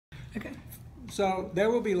So there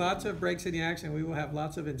will be lots of breaks in the action. We will have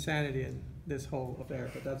lots of insanity in this whole affair,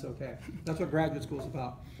 but that's okay. That's what graduate school is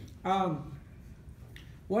about.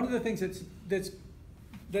 One of the things that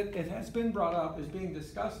it has been brought up, is being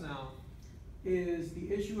discussed now, is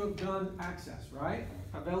the issue of gun access, right?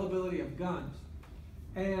 Availability of guns.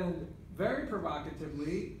 And very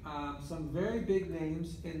provocatively, some very big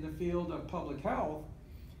names in the field of public health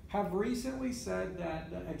have recently said that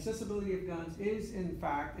the accessibility of guns is in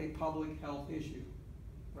fact a public health issue,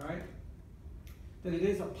 right? That it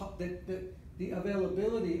is that the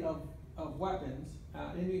availability of weapons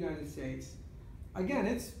in the United States, again,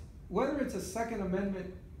 it's whether it's a Second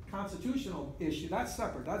Amendment constitutional issue, that's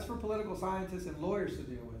separate. That's for political scientists and lawyers to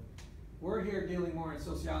deal with. We're here dealing more as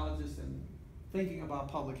sociologists and thinking about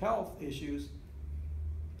public health issues.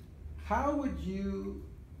 How would you,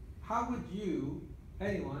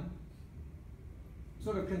 anyone,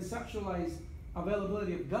 sort of conceptualize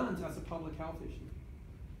availability of guns as a public health issue?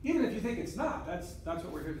 Even if you think it's not, that's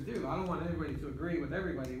what we're here to do. I don't want everybody to agree with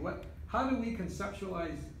everybody. How do we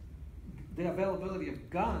conceptualize the availability of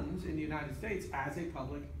guns in the United States as a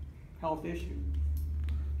public health issue?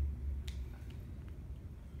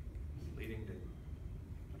 Leading to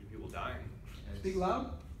people dying. Speak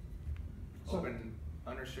loud. Open,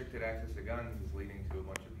 unrestricted access to guns is leading to a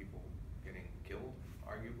bunch of people getting killed,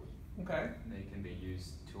 arguably. Okay. They can be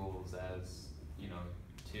used tools as,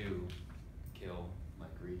 to kill, like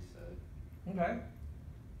Reed said. Okay.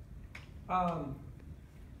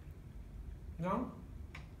 No?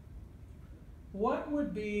 What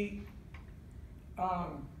would be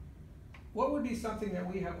something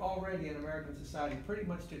that we have already in American society pretty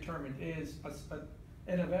much determined is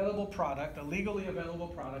an available product, a legally available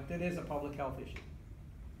product that is a public health issue?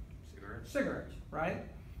 Cigarettes. Cigarettes, right?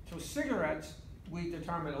 So cigarettes, we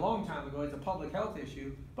determined a long time ago, is a public health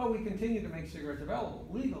issue, but we continue to make cigarettes available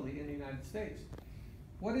legally in the United States.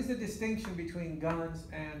 What is the distinction between guns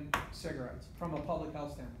and cigarettes from a public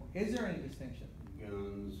health standpoint? Is there any distinction?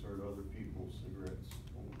 Guns hurt other people, cigarettes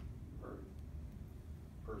won't hurt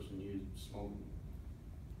person you smoke.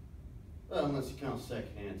 Well, unless you count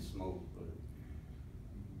secondhand smoke, but.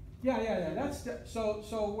 Yeah. So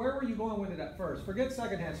where were you going with it at first? Forget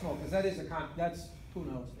secondhand smoke, because that is that's who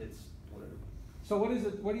knows. It's whatever. So what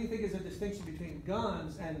do you think is the distinction between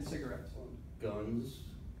guns and cigarettes? Guns,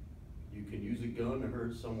 you can use a gun to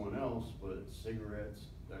hurt someone else, but cigarettes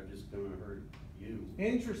are just gonna hurt you.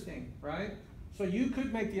 Interesting, right? So you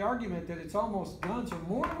could make the argument that it's almost guns are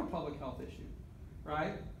more of a public health issue,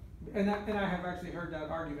 right? And I have actually heard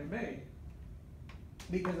that argument made.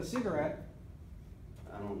 Because a cigarette.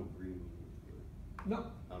 I don't agree with it.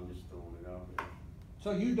 No. I'm just throwing it out there.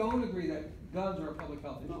 So you don't agree that guns are a public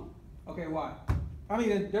health issue? No. Okay, why? I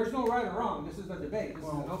mean, there's no right or wrong. This is a debate. This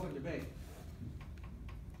is an open debate.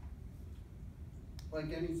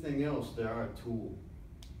 Like anything else, they are a tool.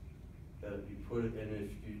 That you put it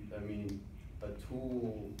in, a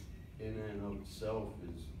tool in and of itself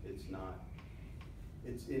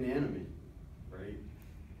it's inanimate, right?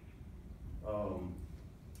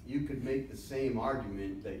 You could make the same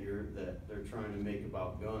argument that they're trying to make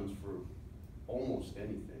about guns for almost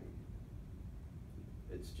anything.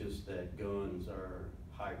 It's just that guns are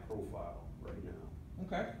high profile right now.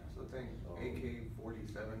 Okay. So the thing,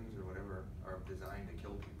 AK-47s or whatever are designed to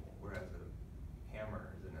kill people, whereas a hammer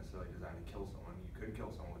isn't necessarily designed to kill someone. You could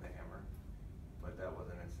kill someone with a hammer, but that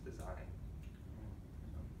wasn't its design.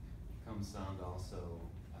 Comes down to also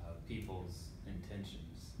people's intentions.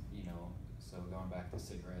 So going back to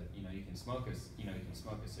cigarette, you can smoke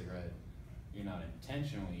a cigarette. You're not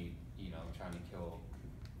intentionally, trying to kill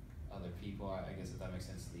other people. I guess if that makes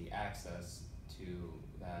sense. The access to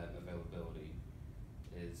that availability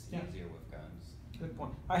is easier with guns. Good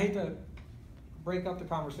point. I hate to break up the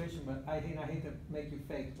conversation, but I hate to make you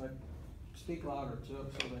fake, but speak louder so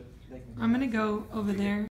that they can. I'm gonna go over there.